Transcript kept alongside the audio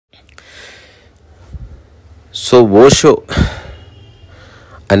So Osho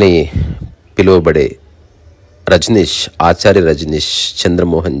అని పిలువబడే రజనీష్, ఆచార్య రజనీష్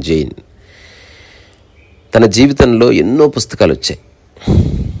చంద్రమోహన్ జైన్ తన జీవితంలో ఎన్నో పుస్తకాలు వచ్చాయి.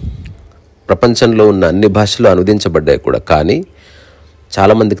 ప్రపంచంలో ఉన్న అన్ని భాషలు అనువదించబడ్డాయి కూడా. కానీ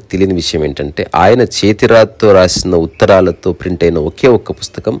చాలామందికి తెలియని విషయం ఏంటంటే ఆయన చేతిరాతో రాసిన ఉత్తరాలతో ప్రింట్ అయిన ఒకే ఒక్క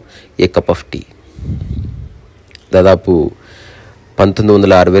పుస్తకం ఏ కప్ ఆఫ్ టీ. దాదాపు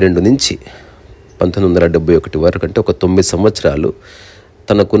 1962 నుంచి 1971 వరకు, అంటే ఒక 9 సంవత్సరాలు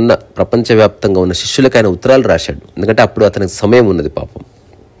తనకున్న ప్రపంచవ్యాప్తంగా ఉన్న శిష్యులకు ఆయన ఉత్తరాలు రాశాడు. ఎందుకంటే అప్పుడు అతనికి సమయం ఉన్నది పాపం.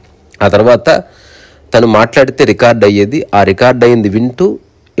 ఆ తర్వాత తను మాట్లాడితే రికార్డ్ అయ్యేది. ఆ రికార్డ్ అయ్యింది వింటూ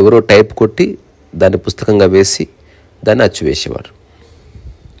ఎవరో టైప్ కొట్టి దాన్ని పుస్తకంగా వేసి దాన్ని అచ్చువేసేవారు.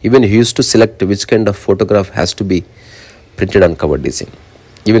 Even he use to select which kind of photograph has to be printed on cover design.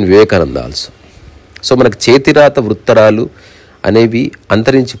 Even Vivekananda also. So మనకు చేతిరాత వృత్తరాలు అనేవి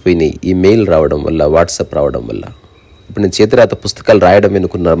అంతరించిపోయినాయి ఈ మెయిల్ రావడం వల్ల, వాట్సాప్ రావడం వల్ల. ఇప్పుడు నేను చేతిరాత పుస్తకాలు రాయడం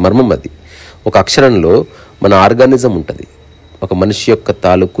ఎన్నుకున్న మర్మం అది. ఒక అక్షరంలో మన ఆర్గానిజం ఉంటుంది, ఒక మనిషి యొక్క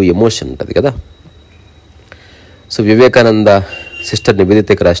తాలూకు ఎమోషన్ ఉంటుంది కదా. సో వివేకానంద సిస్టర్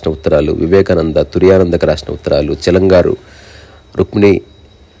నివేదితకి రాసిన ఉత్తరాలు, వివేకానంద తురియానందకి రాసిన ఉత్తరాలు, చెలంగారు రుక్మిణి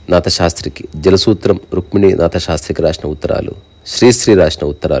నాథశాస్త్రికి, జలసూత్రం రుక్మిణి నాథశాస్త్రికి రాసిన ఉత్తరాలు, శ్రీశ్రీ రాసిన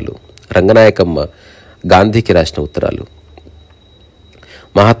ఉత్తరాలు, రంగనాయకమ్మ గాంధీకి రాసిన ఉత్తరాలు,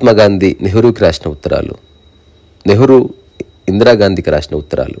 మహాత్మా గాంధీ నెహ్రూకి రాసిన ఉత్తరాలు, నెహ్రూ ఇందిరాగాంధీకి రాసిన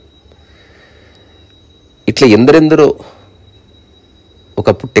ఉత్తరాలు, ఇట్లా ఎందరెందరో.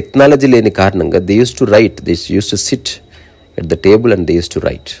 ఒకప్పుడు టెక్నాలజీ లేని కారణంగా they use to right, they use to SIT at the table and they use to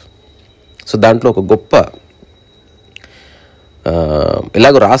right. So దాంట్లో ఒక గొప్ప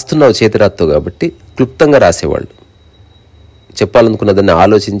ఎలాగో రాస్తున్నావు చేతిరాత్తో కాబట్టి క్లుప్తంగా రాసేవాళ్ళు. చెప్పాలనుకున్న దాన్ని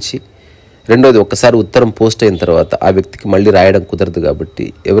ఆలోచించి, రెండోది ఒక్కసారి ఉత్తరం పోస్ట్ అయిన తర్వాత ఆ వ్యక్తికి మళ్ళీ రాయడం కుదరదు కాబట్టి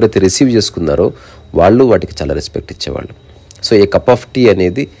ఎవరైతే రిసీవ్ చేసుకున్నారో వాళ్ళు వాటికి చాలా రెస్పెక్ట్ ఇచ్చేవాళ్ళు. So a cup of tea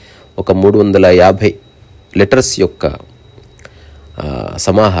అనేది ఒక 350 లెటర్స్ యొక్క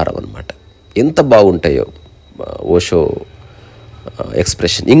సమాహారం అన్నమాట. ఎంత బాగుంటాయో ఓషో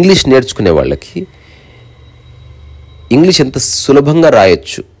ఎక్స్ప్రెషన్. ఇంగ్లీష్ నేర్చుకునే వాళ్ళకి ఇంగ్లీష్ ఎంత సులభంగా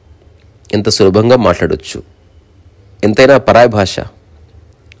రాయొచ్చు, ఎంత సులభంగా మాట్లాడవచ్చు. ఎంతైనా పరాయి భాష.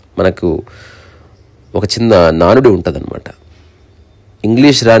 మనకు ఒక చిన్న నానుడి ఉంటుందన్నమాట.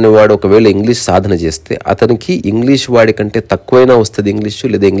 ఇంగ్లీష్ రానివాడు ఒకవేళ ఇంగ్లీష్ సాధన చేస్తే అతనికి ఇంగ్లీష్ వాడి కంటే తక్కువైనా వస్తుంది ఇంగ్లీషు,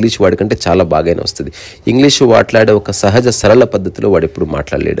 లేదా ఇంగ్లీష్ వాడి కంటే చాలా బాగైనా వస్తుంది. ఇంగ్లీషు మాట్లాడే ఒక సహజ సరళ పద్ధతిలో వాడు ఎప్పుడు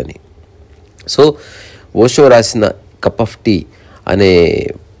మాట్లాడలేడని. సో ఓషో రాసిన కప్ ఆఫ్ టీ అనే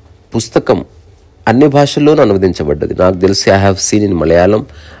పుస్తకం అన్ని భాషల్లోనూ అనువదించబడ్డది. నాకు తెలిసి I have seen in Malayalam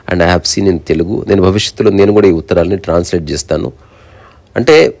and I have seen in Telugu. నేను భవిష్యత్తులో నేను కూడా ఈ ఉత్తరాలని ట్రాన్స్లేట్ చేస్తాను.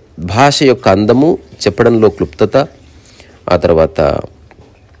 అంటే భాష యొక్క అందము, చెప్పడంలో క్లుప్తత, ఆ తర్వాత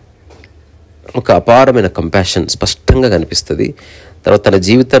ఒక అపారమైన కంపాషన్ స్పష్టంగా కనిపిస్తుంది. తర్వాత తన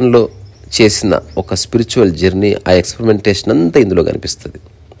జీవితంలో చేసిన ఒక స్పిరిచువల్ జర్నీ, ఆ ఎక్స్పెరిమెంటేషన్ అంతా ఇందులో కనిపిస్తుంది.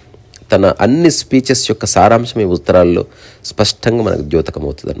 తన అన్ని స్పీచెస్ యొక్క సారాంశం ఈ ఉత్తరాల్లో స్పష్టంగా మనకు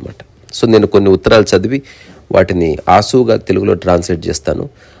ద్యోతకమవుతుంది అనమాట. సో నేను కొన్ని ఉత్తరాలు చదివి వాటిని ఆసుగా తెలుగులో ట్రాన్స్లేట్ చేస్తాను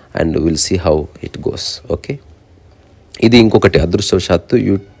and will see how it goes. Okay, ఇది ఇంకొకటి అదృష్టవశాత్తు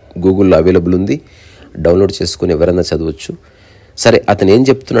గూగుల్లో అవైలబుల్ ఉంది, డౌన్లోడ్ చేసుకుని ఎవరైనా చదవచ్చు. సరే, అతను ఏం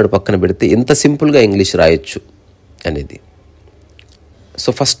చెప్తున్నాడు పక్కన పెడితే ఎంత సింపుల్గా ఇంగ్లీష్ రాయొచ్చు అనేది. So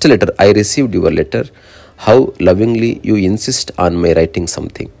first letter, I received your letter, how lovingly you insist on my writing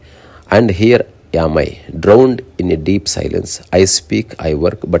something, and here am I, drowned in a deep silence. I speak, I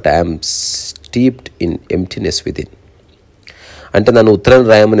work, but I am steeped in emptiness within. అంటే నన్ను ఉత్తరం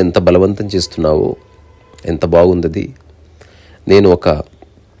రాయమని ఎంత బలవంతం చేస్తున్నావో, ఎంత బాగుంది. నేను ఒక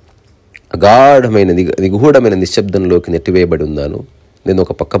అగాఢమైన నిగూఢమైన నిశ్శబ్దంలోకి నెట్టివేయబడి ఉన్నాను. నేను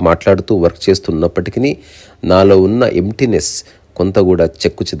ఒక పక్క మాట్లాడుతూ వర్క్ చేస్తున్నప్పటికీ నాలో ఉన్న ఎంప్టీనెస్ కొంత కూడా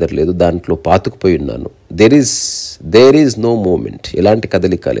చెక్కు చెదరలేదు, దాంట్లో పాతుకుపోయి ఉన్నాను. దేర్ ఈజ్ నో మూమెంట్, ఎలాంటి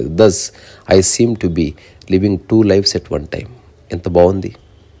కదలిక లేదు. దస్ I seem to be living 2 lives at one time. ఎంత బాగుంది.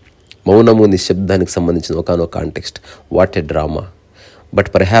 మౌనము నిశ్శబ్దానికి సంబంధించిన ఒకనొక context. What a drama. But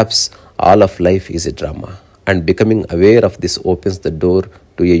perhaps all of life is a drama and becoming aware of this opens the door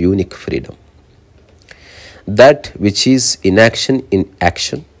to a unique freedom. That which is inaction in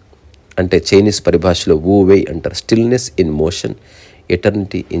action, అంటే Chinese పరిభాషలో వూ వే అంటారు. Stillness in motion,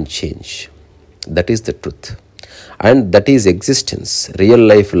 eternity in change. That is the truth and that is existence. Real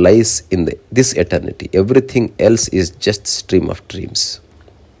life lies in this eternity. Everything else is just stream of dreams.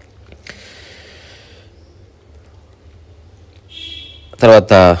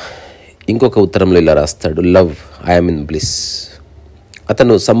 తర్వాత ఇంకొక ఉత్తరంలో ఇలా రాస్తాడు, love, I'm in bliss.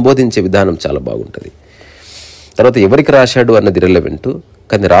 అతను సంబోధించే విధానం చాలా బాగుంటుంది. తర్వాత ఎవరికి రాశాడు అన్నది రిలవెంట్,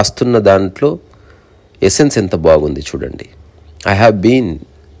 కానీ రాస్తున్న దాంట్లో ఎసెన్స్ ఎంత బాగుంది చూడండి. I have been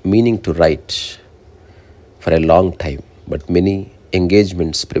meaning to right for a long time but many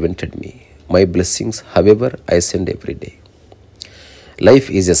engagements prevented me. My blessings however I send every day. Life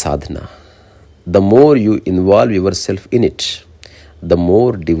is a Sadhana. The more you involve your self in it, the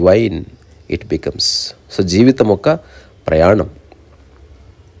more divine it becomes. So జీవితం ఒక ప్రయాణం.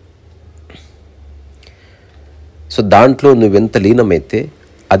 So దాంట్లో నువ్వెంత లీనమైతే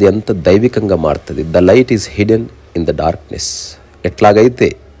అది ఎంత దైవికంగా మారుతుంది. The light is hidden in the darkness. ఎట్లాగైతే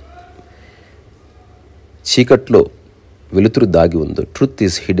చీకట్లో వెలుతురు దాగి ఉందో, truth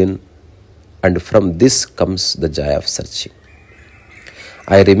is hidden and from this comes the Joy of searching.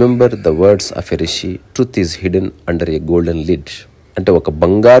 I remember the words of a Rishi, truth is hidden under a golden lid. అంటే ఒక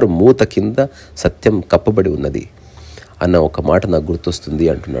బంగారు మూత కింద సత్యం కప్పబడి ఉన్నది అన్న ఒక మాట నాకు గుర్తొస్తుంది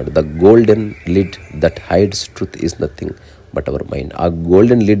అంటున్నాడు. The golden lid that hides truth is nothing but our mind. ఆ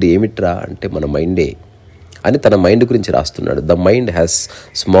గోల్డెన్ లిడ్ ఏమిట్రా అంటే మన మైండే అని తన మైండ్ గురించి రాస్తున్నాడు. The mind has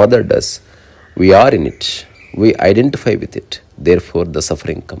స్మాదర్డ్ us, we are in it, we identify with it, there four the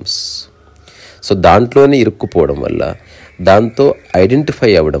suffering comes. So దాంట్లోనే ఇరుక్కుపోవడం వల్ల, దాంతో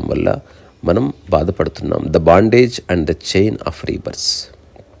ఐడెంటిఫై అవ్వడం వల్ల మనం బాధపడుతున్నాం. The bondage and the chain of రీబర్స్.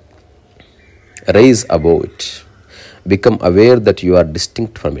 Rise above it, become aware that you are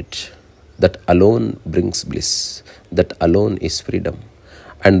distinct from it. That alone brings bliss. That alone is freedom.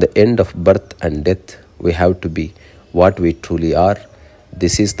 And the end of birth and death, we have to be what we truly are.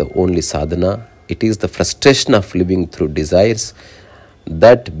 This is the only sadhana. It is the frustration of living through desires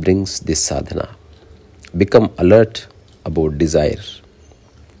that brings this sadhana. Become alert about desire.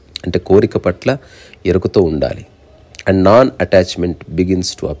 అంటే కోరిక పట్ల ఎరుకతో ఉండాలి. And non attachment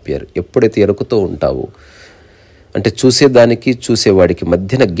begins to appear. ఎప్పుడైతే ఎరుకతో ఉంటావో, అంటే చూసేదానికి చూసేవాడికి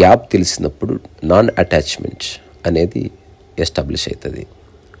మధ్యన గ్యాప్ తెలిసినప్పుడు నాన్ అటాచ్మెంట్ అనేది ఎస్టాబ్లిష్ అవుతుంది.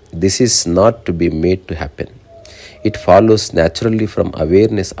 This is not to be made to happen. It follows naturally from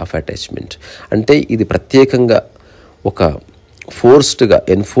awareness of attachment. అంటే ఇది ప్రత్యేకంగా ఒక ఫోర్స్డ్గా,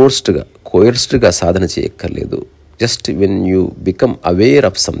 ఎన్ఫోర్స్డ్గా, కోయర్స్డ్గా సాధన చేయక్కర్లేదు. Just when you become aware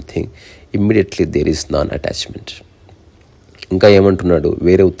of something, immediately there is non attachment. ఇంకా ఏమంటున్నాడు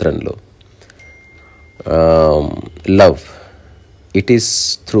వేరే ఉత్తరంలో, love, it is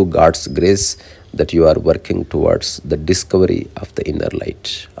through God's grace that you are working towards the discovery of the inner light.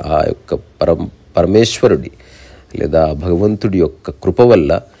 ఆ యొక్క పరమేశ్వరుడి లేదా భగవంతుడి యొక్క కృప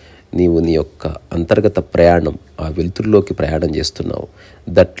వల్ల నీవు నీ యొక్క అంతర్గత ప్రయాణం, ఆ వెలుతురులోకి ప్రయాణం చేస్తున్నావు.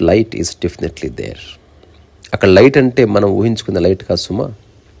 That light is definitely there. అక్కడ లైట్ అంటే మనం ఊహించుకున్న లైట్ కాదు సుమా.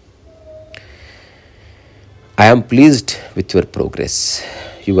 I am pleased with your progress.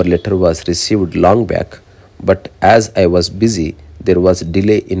 Your letter was received long back, but as I was busy, there was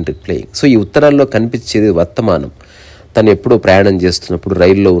delay in replying. So ఈ ఉత్తరాల్లో కనిపించేది వర్తమానం. తను ఎప్పుడో ప్రయాణం చేస్తున్నప్పుడు,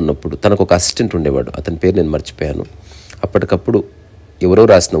 రైల్లో ఉన్నప్పుడు తనకు ఒక అసిస్టెంట్ ఉండేవాడు. అతని పేరు నేను మర్చిపోయాను. అప్పటికప్పుడు ఎవరో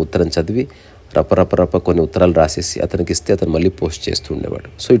రాసిన ఉత్తరం చదివి రప కొన్ని ఉత్తరాలు రాసేసి అతనికి ఇస్తే అతను మళ్ళీ పోస్ట్ చేస్తూ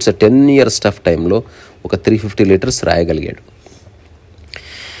ఉండేవాడు. సో ఇట్స్ 10 years టఫ్ టైంలో ఒక 350 letters రాయగలిగాడు.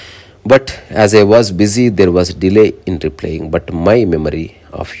 But as I was busy, there was delay in replying, but my memory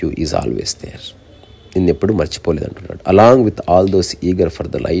of you is always there. నిన్ను ఎప్పుడు మర్చిపోలేదు అంటున్నాడు. Along with all those eager for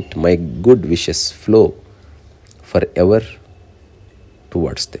the light, my good wishes flow forever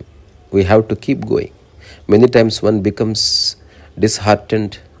towards them. We have to keep going. Many times one becomes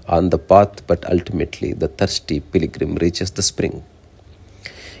disheartened on the path, but ultimately the thirsty pilgrim reaches the spring.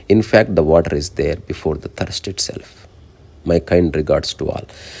 In fact, the water is there before the thirst itself. My kind regards to all.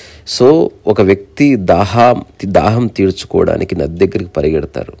 So ఒక వ్యక్తి దాహం తీర్చుకోవడానికి నది దగ్గరికి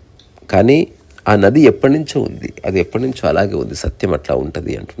పరిగెడతారు. కానీ ఆ నది ఎప్పటి నుంచో ఉంది, అది ఎప్పటి నుంచో అలాగే ఉంది, సత్యం అట్లా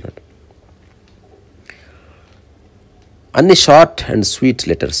ఉంటుంది అంటున్నాడు. అన్ని short and sweet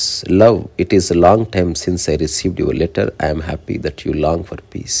letters. Love, it is a long time since I received your letter. I'm happy that you long for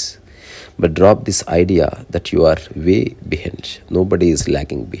piece. But drop this idea that you are way behind. No body is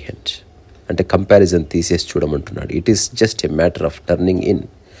logging behind. అంటే comparison తీసేసి చూడమంటున్నాడు. It is just a matter of turning in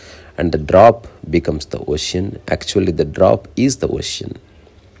and the drop becomes the ocean. Actually the drop is the ocean.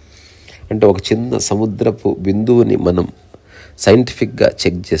 అంటే ఒక చిన్న సముద్రపు బిందువుని మనం సైంటిఫిక్గా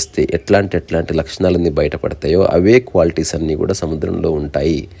check చేస్తే ఎట్లాంటి లక్షణాలన్నీ బయటపడతాయో అవే క్వాలిటీస్ అన్నీ కూడా సముద్రంలో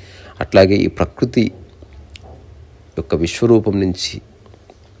ఉంటాయి. అట్లాగే ఈ ప్రకృతి యొక్క విశ్వరూపం నుంచి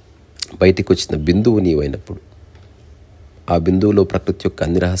బయటికి వచ్చిన బిందువు నీవైనప్పుడు ఆ బిందువులో ప్రకృతి యొక్క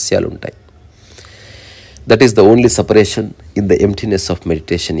అన్ని రహస్యాలు ఉంటాయి. That is the only separation. In the emptiness of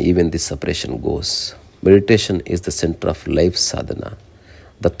meditation, even this separation goes. Meditation is the center of life's sadhana.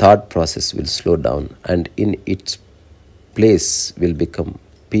 The thought process will slow down and in its place will become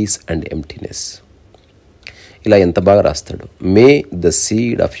peace and emptiness. ఇలా ఎంత బాగా రాస్తాడు. May the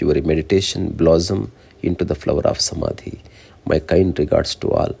seed of your meditation blossom into the flower of Samadhi. My kind regards to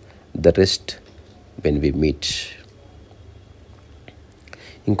all. The rest when we meet.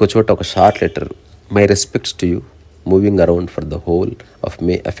 ఇంకో చోట ఒక short letter. My respects to you, moving around for the whole of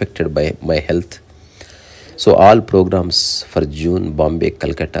May affected by my health. So all programs for June Bombay,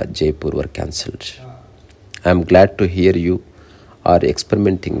 Calcutta, Jaipur were cancelled. I'm glad to hear you are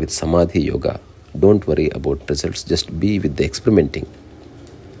experimenting with సమాధి yoga. Don't worry about results, just be with the experimenting.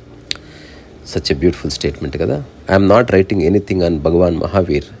 Such a beautiful statement kada. I am not writing anything on Bhagavan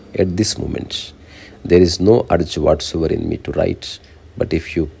Mahavir at this moment. There is no urge whatsoever in me to write, but if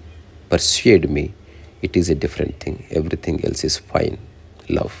you persuade me, it is a different thing. Everything else is fine.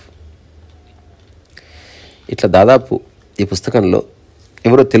 Love. ఇట్లా దాదాపు ఈ పుస్తకంలో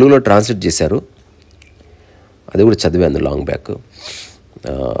ఎవరో తెలుగులో translate చేశారు, అది కూడా చదివాను లాంగ్ బ్యాక్.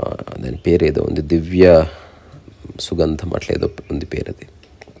 దాని పేరు ఏదో ఉంది, దివ్య సుగంధం అట్లా ఏదో ఉంది పేరు, అది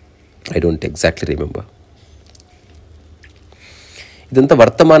ఐ డోంట్ ఎగ్జాక్ట్లీ రిమెంబర్. ఇదంతా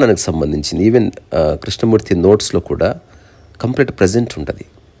వర్తమానానికి సంబంధించింది. ఈవెన్ కృష్ణమూర్తి నోట్స్లో కూడా కంప్లీట్ ప్రజెంట్ ఉంటుంది.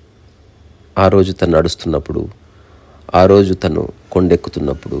 ఆ రోజు తను నడుస్తున్నప్పుడు, ఆ రోజు తను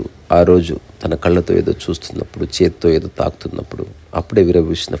కొండెక్కుతున్నప్పుడు, ఆ రోజు తన కళ్ళతో ఏదో చూస్తున్నప్పుడు, చేతితో ఏదో తాకుతున్నప్పుడు, అప్పుడే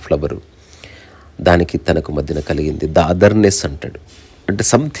విరవూసిన ఫ్లవరు, దానికి తనకు మధ్యన కలిగింది ద అదర్నెస్ అంటాడు. అంటే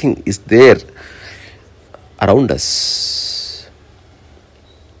something is there around us,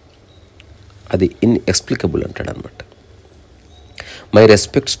 అది ఇన్ఎక్స్ప్లికబుల్ అంటాడు అనమాట. My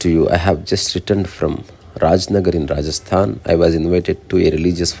respects to you. I have just return from Rajnagar in Rajasthan. I was invited to A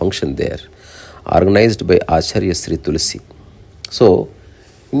religious function there organised by Acharya Shri Tulasi. So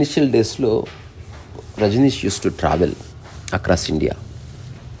initial డేస్లో Rajneesh use to travel across India.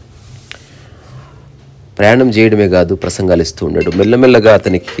 ప్రయాణం చేయడమే కాదు, ప్రసంగాలు ఇస్తూ ఉన్నాడు. మెల్లమెల్లగా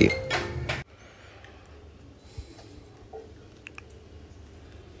అతనికి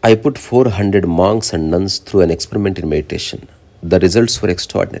I put 400 monks and nuns through an experiment in meditation. The results were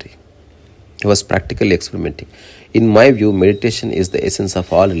extraordinary. He was practically experimenting. In my view, meditation is the essence of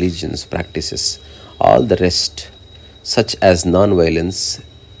all religions, practices. All the rest, such as non-violence,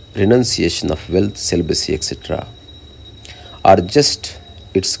 renunciation of wealth, celibacy, etc., are just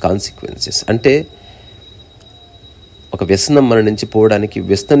its consequences. అంటే ఒక వ్యసనం మన నుంచి పోవడానికి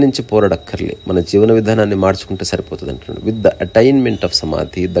వ్యసనం నుంచి పోరాడక్కర్లే, మన జీవన విధానాన్ని మార్చుకుంటే సరిపోతుంది అంటున్నాడు. విత్ ద అటైన్మెంట్ ఆఫ్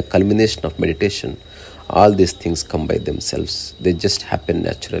సమాధి, the culmination of meditation, all these things come by them selves. They just happen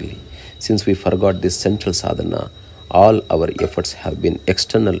naturally. Since we forgot this central Sadhana, all our efforts have been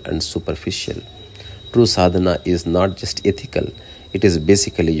external and superficial. True Sadhana is not just ethical, it is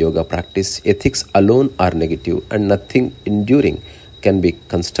basically yoga practice. Ethics alone are negative and nothing enduring can be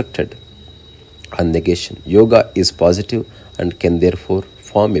constructed on negation. Yoga is positive and can therefore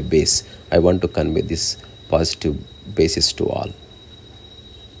form a base. I want to convey this positive basis to all.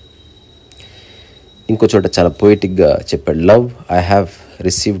 ఇంకో చోట చాలా పోయిటిక్గా చెప్పాడు. Love, I have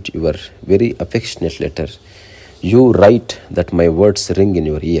received your very affectionate letter. You right that my words ring in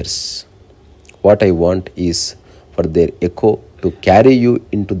your years. What I want is for their echo to carry you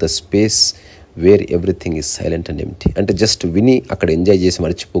in to the space where everything is silent and empty. అంటే just విని అక్కడ enjoy చేసి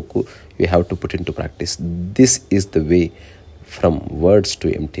మర్చిపోకు, you have to put in to practice. This is the way from words to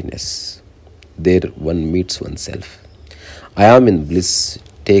emptiness. There one meets one self. I am in bliss,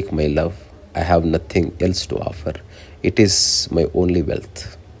 take my love. I have nothing else to offer. It is my only wealth.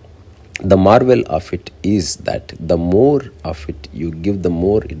 The marvel of it is that the more of it you give, the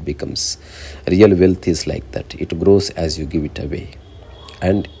more it becomes. Real wealth is like that. It grows as you give it away.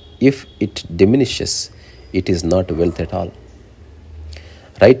 And if it diminishes, it is not wealth at all.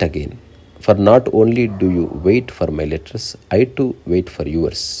 Write again. For not only do you wait for my letters, I too wait for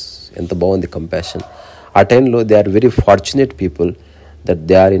yours. Enta bagundi compassion. Aa time lo they are very fortunate people that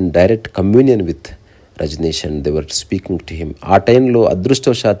they are in direct communion with Rajneesh and they were speaking to him. ఆ టైంలో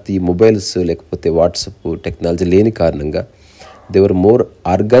అదృష్టవశాత్తు ఈ mobiles లేకపోతే WhatsApp technology లేని కారణంగా they were more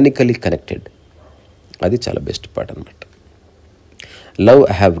organically connected. అది చాలా best part అనమాట. Love,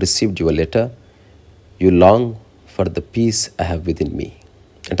 I have received your letter. You long for the peace I have with in me.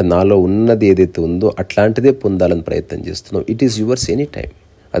 అంటే నాలో ఉన్నది ఏదైతే ఉందో అట్లాంటిదే పొందాలని ప్రయత్నం చేస్తున్నావు. It is yours any time.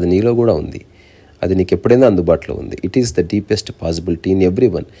 అది నీలో కూడా ఉంది, అది నీకు ఎప్పుడైనా అందుబాటులో ఉంది. It is the deepest possibility in every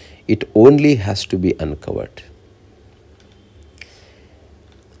one. It only has to be uncovered.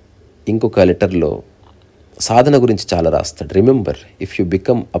 ఇంకొక లెటర్లో సాధన గురించి చాలా రాస్తాడు. Remember, if you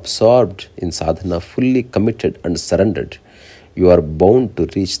become అబ్సార్బ్డ్ in Sadhana, fully committed and surrendered, you are bound to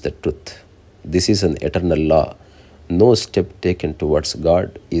reach the truth. This is an eternal law. No step taken towards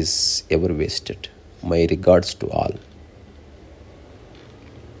God is ever wasted. My regards to all.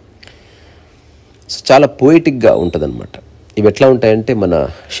 So చాలా పోయిటిక్గా ఉంటుంది అనమాట. ఇవి ఎట్లా ఉంటాయంటే మన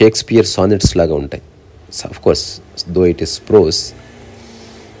Shakespeare సానెట్స్ లాగా ఉంటాయి. of course, though it is prose,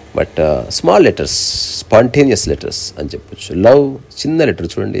 but small letters, spontaneous letters అని చెప్పొచ్చు. లవ్ చిన్న లెటర్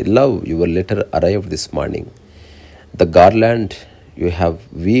చూడండి. Love, your letter arrived this morning. The garland you have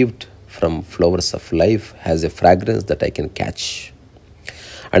weaved from flowers of life has a fragrance that I can catch.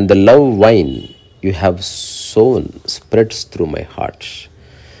 And the love wine you have sown spreads through my heart.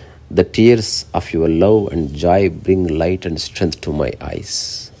 The tears of your love and joy bring light and strength to my eyes.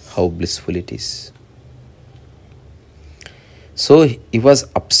 How blissful it is. So he was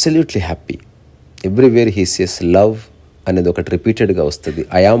absolutely happy. Everywhere he says love అనేది ఒకటి రిపీటెడ్గా వస్తుంది.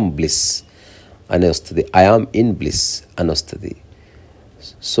 I am bliss అని వస్తుంది, I am in bliss అని వస్తుంది.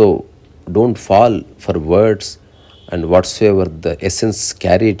 So don't fall for words and what's ever the essence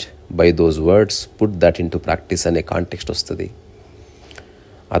carried by those words, put that in to practice అనే context వస్తుంది.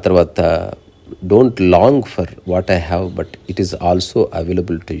 ఆ తర్వాత don't long for what I have but it is also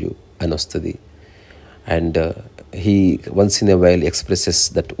available to you అని వస్తుంది. And he once in a while expresses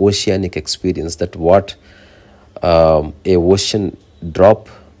that oceanic experience, that what a ocean drop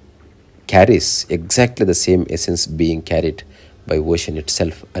carries, exactly the same essence being carried by ocean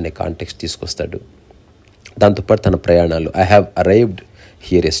itself అనే context తీసుకొస్తాడు. దాంతోపాటు తన ప్రయాణాలు, I have arrived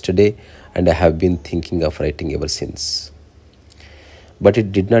here yesterday and I have been thinking of writing ever since, but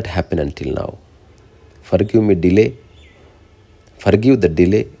it did not happen until now. Forgive me delay, forgive the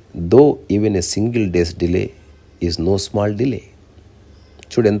delay, though even a single days delay is no small delay.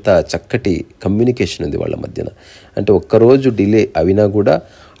 చూడు ఎంత చక్కటి communication ఉంది వాళ్ళ మధ్యన. అంటే ఒక్కరోజు delay అయినా కూడా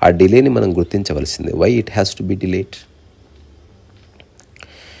ఆ డిలేని మనం గుర్తించవలసిందే. Why it has to be delayed.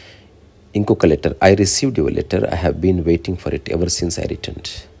 ఇంకొక letter, I received your letter, I have been waiting for it ever since I returned.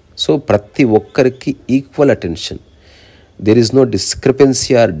 So ప్రతి ఒక్కరికి equal attention. There is no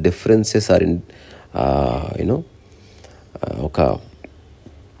discrepancy are differences are in ఒక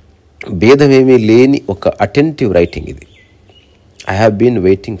భేదమేమీ లేని ఒక attentive writing ఇది. I have been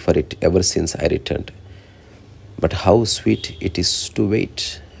waiting for it ever since I returned, but how sweet it is to wait.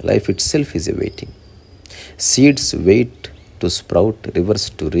 Life it self is a waiting. Seeds wait to sprout, reverse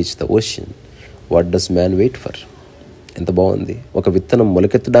to reach the ocean. What does man wait for. ఎంత బాగుంది. ఒక విత్తనం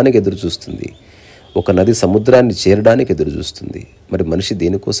మొలకెత్తడానికి ఎదురు చూస్తుంది, ఒక నది సముద్రాన్ని చేరడానికి ఎదురు చూస్తుంది. మరి మనిషి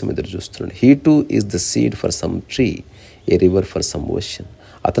దేనికోసం ఎదురు చూస్తున్నాడు. He two is the seed for some tree, A river for some ocean.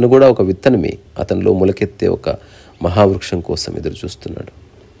 అతను కూడా ఒక విత్తనమే, అతనిలో మొలకెత్తే ఒక మహావృక్షం కోసం ఎదురు చూస్తున్నాడు.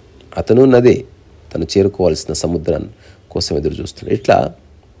 అతను నదే, తను చేరుకోవాల్సిన సముద్రం కోసం ఎదురు చూస్తున్నాడు. ఇట్లా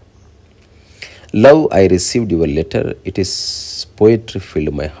love, I received your letter, it is poetry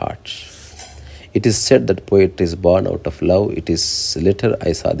field my heart. It is said that poetry is born out of love. It is later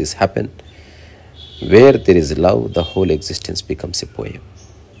I saw this happen. Where there is love, the whole existence becomes a poem.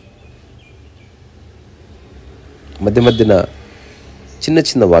 మధ్య మధ్యన చిన్న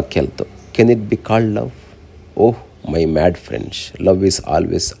చిన్న వాక్యాలతో, can it be called love? Oh my mad friends, love is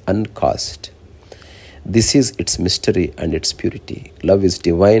always అన్కాస్ట్. This is it's mystery and it's purity. Love is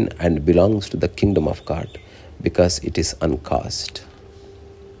divine and belongs to the Kingdom of God because it is అన్కాస్ట్.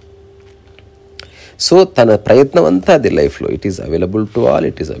 So తన ప్రయత్నం అంతా అది లైఫ్లో. It is available to all,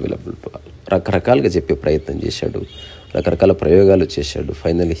 it is available to all. రకరకాలుగా చెప్పే ప్రయత్నం చేశాడు, రకరకాల ప్రయోగాలు చేశాడు.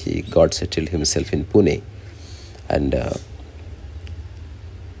 Finally he got settled himself in Pune and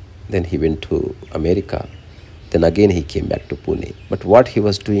then he went to America. Then again he came back to Pune. But what he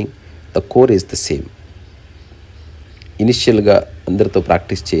was doing, the core is the same. ఇనిషియల్గా అందరితో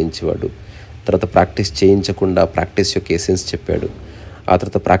practice చేయించేవాడు, తర్వాత ప్రాక్టీస్ చేయించకుండా ప్రాక్టీస్ యొక్క essence చెప్పాడు, ఆ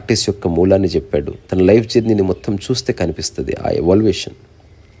తర్వాత practice యొక్క మూలాన్ని చెప్పాడు. తన లైఫ్ జర్నీని మొత్తం చూస్తే కనిపిస్తుంది ఆ ఎవాల్యుయేషన్.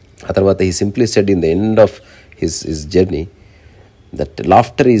 ఆ తర్వాత he simply said in the end of his journey that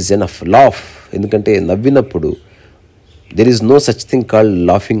laughter is enough. Laugh, ఎందుకంటే నవ్వినప్పుడు there is no such thing called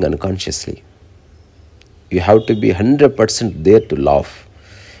laughing unconsciously. You have to be 100% there to laugh.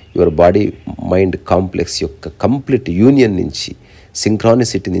 Your body mind complex యొక్క complete union నుంచి,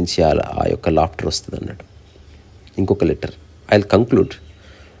 synchronicity నుంచి ఆ యొక్క laughter వస్తుంది అన్నాడు. ఇంకొక letter, I will conclude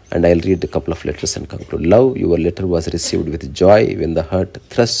and I will read a couple of letters and conclude. Love, your letter was received with joy when the heart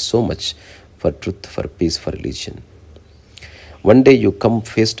thirsts so much for truth, for peace, for religion. One day you come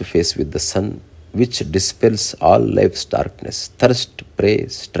face to face with the sun which dispels all life's darkness. Thirst, pray,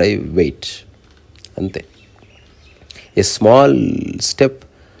 strive, wait. Ante. A small step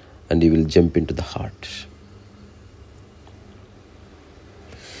and you will jump into the heart.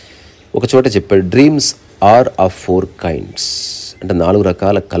 ఒక చోట చెప్పాడు, dreams are of 4 kinds. అంటే 4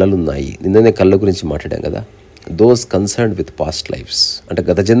 రకాల కళలు ఉన్నాయి. నిన్ననే కళ్ళ గురించి మాట్లాడాం కదా. Those concerned with past lifes, అంటే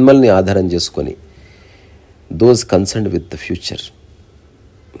గత జన్మల్ని ఆధారం చేసుకొని. Those concerned with the future,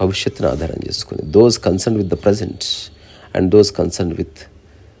 భవిష్యత్తును ఆధారం చేసుకుని. Those concern with the present and those concern with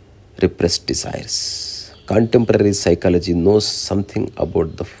repressed desires. Contemporary psychology knows something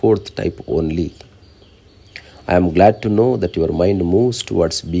about the fourth type only. I am glad to know that your mind moves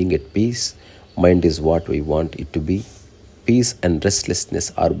towards being at peace. Mind is what we want it to be. Peace and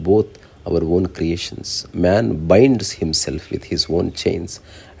restlessness are both our own creations. Man binds himself with his own chains,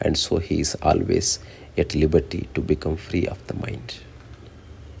 and so he is always at liberty to become free of the mind.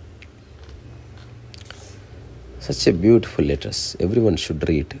 Such a beautiful letters. Everyone should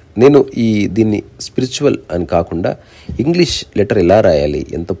read. నేను దీన్ని spiritual అని కాకుండా English letter ఎలా రాయాలి,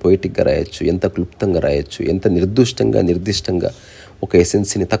 ఎంత పొయిటిక్గా రాయొచ్చు, ఎంత క్లుప్తంగా రాయొచ్చు, ఎంత నిర్దిష్టంగా ఒక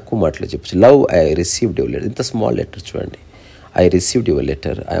ఎసెన్స్ని తక్కువ మాటలో చెప్పచ్చు. Love I received your letter. ఇంత స్మాల్ లెటర్ చూడండి. I received your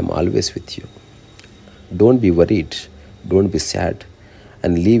letter. I am always with you. Don't be worried. Don't be sad.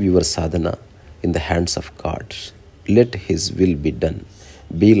 And leave your sadhana in the hands of God. Let His will be done.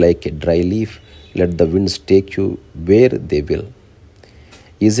 Be like a dry leaf. Let the winds take you where they will.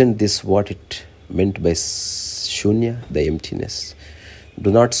 Isn't this what it meant by shunya, the emptiness? Do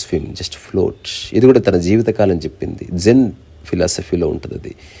not swim, just float. ఇది కూడా తన జీవితకాలం చెప్పింది. జెన్ ఫిలాసఫీలో ఉంటుంది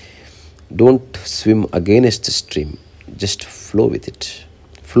అది. Don't swim against the stream. Just flow with it.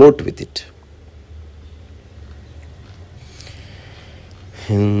 Float with it.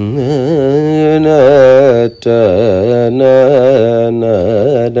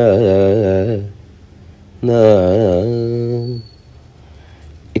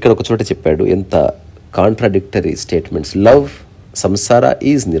 ఇక్కడ ఒక చోట చెప్పాడు ఎంత కాంట్రాడిక్టరీ స్టేట్మెంట్స్. లవ్, సంసార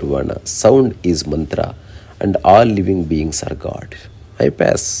is Nirvana, sound is Mantra, and all living beings are God. I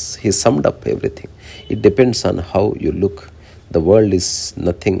pass. He summed up everything. It depends on how you look. The world is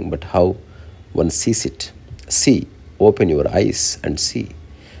nothing but how one sees it. See, open your eyes and see.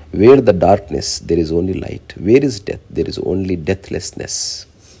 Where the darkness, there is only light. Where is death, there is only deathlessness.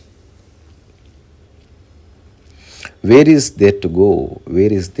 Where is there to go?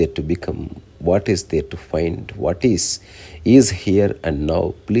 Where is there to become? What is there to find? What is here and now.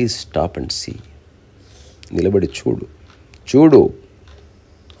 Please stop and see. నిలబడి చూడు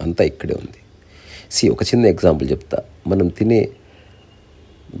అంతా ఇక్కడే ఉంది. ఒక చిన్న example చెప్తా. మనం తినే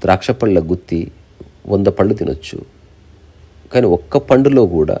ద్రాక్ష పళ్ళ గుత్తి 100 పళ్ళు తినొచ్చు, కానీ ఒక్క పండులో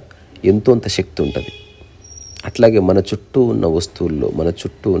కూడా ఎంతోంత శక్తి ఉంటుంది. అట్లాగే మన చుట్టూ ఉన్న వస్తువుల్లో, మన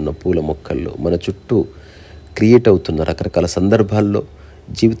చుట్టూ ఉన్న పూల మొక్కల్లో, మన చుట్టూ క్రియేట్ అవుతున్న రకరకాల సందర్భాల్లో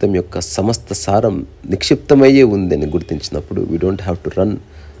జీవితం యొక్క సమస్త సారం నిక్షిప్తమయ్యే ఉందని గుర్తించినప్పుడు we don't have to run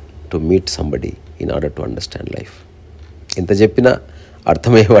to meet somebody in order to understand life. ఎంత చెప్పినా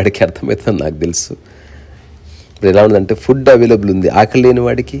అర్థమయ్యేవాడికి అర్థమవుతుందని నాకు తెలుసు. ఇప్పుడు ఎలా ఉందంటే ఫుడ్ అవైలబుల్ ఉంది, ఆకలి లేని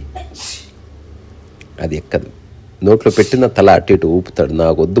వాడికి అది ఎక్కదు. నోట్లో పెట్టిన తల అటు ఇటు ఊపుతాడు,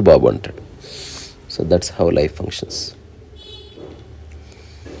 నాకు వద్దు బాబు అంటాడు. So that's how life functions.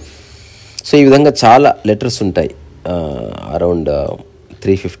 So ఈ విధంగా చాలా లెటర్స్ ఉంటాయి, అరౌండ్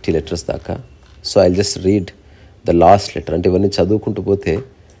 350 లెటర్స్ దాకా. So I just read the last letter. అంటే ఇవన్నీ చదువుకుంటూ పోతే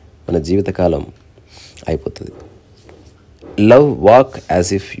మన జీవితకాలం అయిపోతుంది. Love, walk as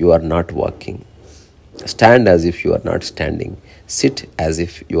if you are not walking. Stand as if you are not standing. Sit as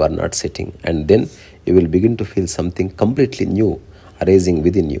if you are not sitting. And then you will begin to feel something completely new arising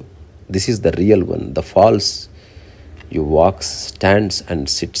within you. This is the real one. The false you walks, stands and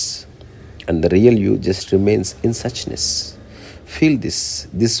sits. And the real you just remains in suchness. Feel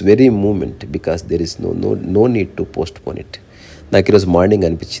this very moment, because there is no need to postpone it. నాకు ఈరోజు morning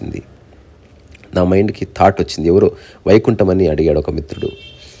అనిపించింది, నా మైండ్కి thought వచ్చింది. ఎవరో వైకుంఠమని అడిగాడు ఒక మిత్రుడు.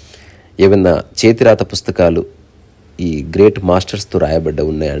 ఏమన్నా చేతిరాత పుస్తకాలు ఈ గ్రేట్ మాస్టర్స్తో రాయబడ్డ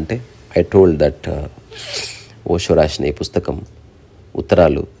ఉన్నాయంటే ఐ టోల్డ్ దట్ ఓషో రాసిన ఈ పుస్తకం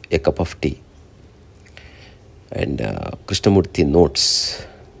ఉత్తరాలు, a cup of tea and Krishnamurthy notes,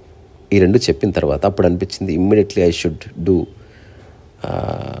 ఈ రెండు చెప్పిన తర్వాత అప్పుడు అనిపించింది immediately I should do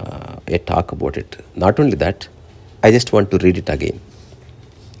a talk about it. Not only that, I just want to read it again.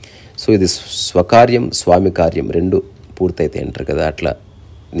 So ఇది స్వకార్యం స్వామి కార్యం రెండు పూర్తయితే అంటారు కదా, అట్లా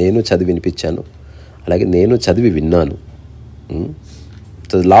నేను చదివి వినిపించాను, అలాగే నేను చదివి విన్నాను.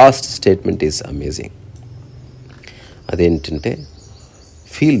 So last statement is amazing. అదేంటంటే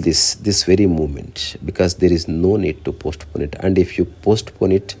feel this very moment, because there is no need to postpone it. And if you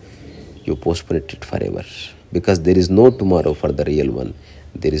postpone it, you postpone it for ever, because there is no tomorrow for the real one.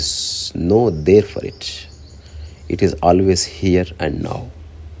 There is no there for it. It is always here and now.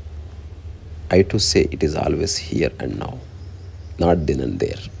 I too say it is always here and now, not then and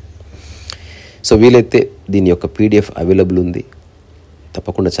there. So వీలైతే దీని యొక్క PDF available ఉంది,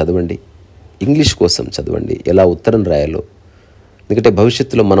 తప్పకుండా చదవండి. English కోసం చదవండి, ఎలా ఉత్తరం రాయాలో. ఎందుకంటే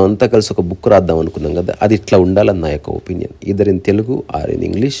భవిష్యత్తులో మనం అంతా కలిసి ఒక బుక్ రాద్దాం అనుకున్నాం కదా, అది ఇట్లా ఉండాలని నా యొక్క opinion. Either in Telugu are in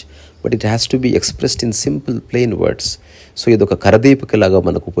English, but it has to be expressed in simple plain words. So ఇది ఒక కరదీపికలాగా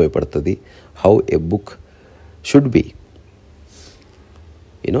మనకు ఉపయోగపడుతుంది. How a book should be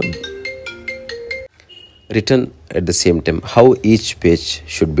return at the same time. How each page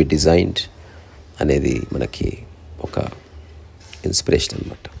should be designed అనేది మనకి ఒక inspiration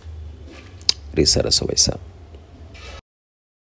అనమాట. రీసా రసవైసా.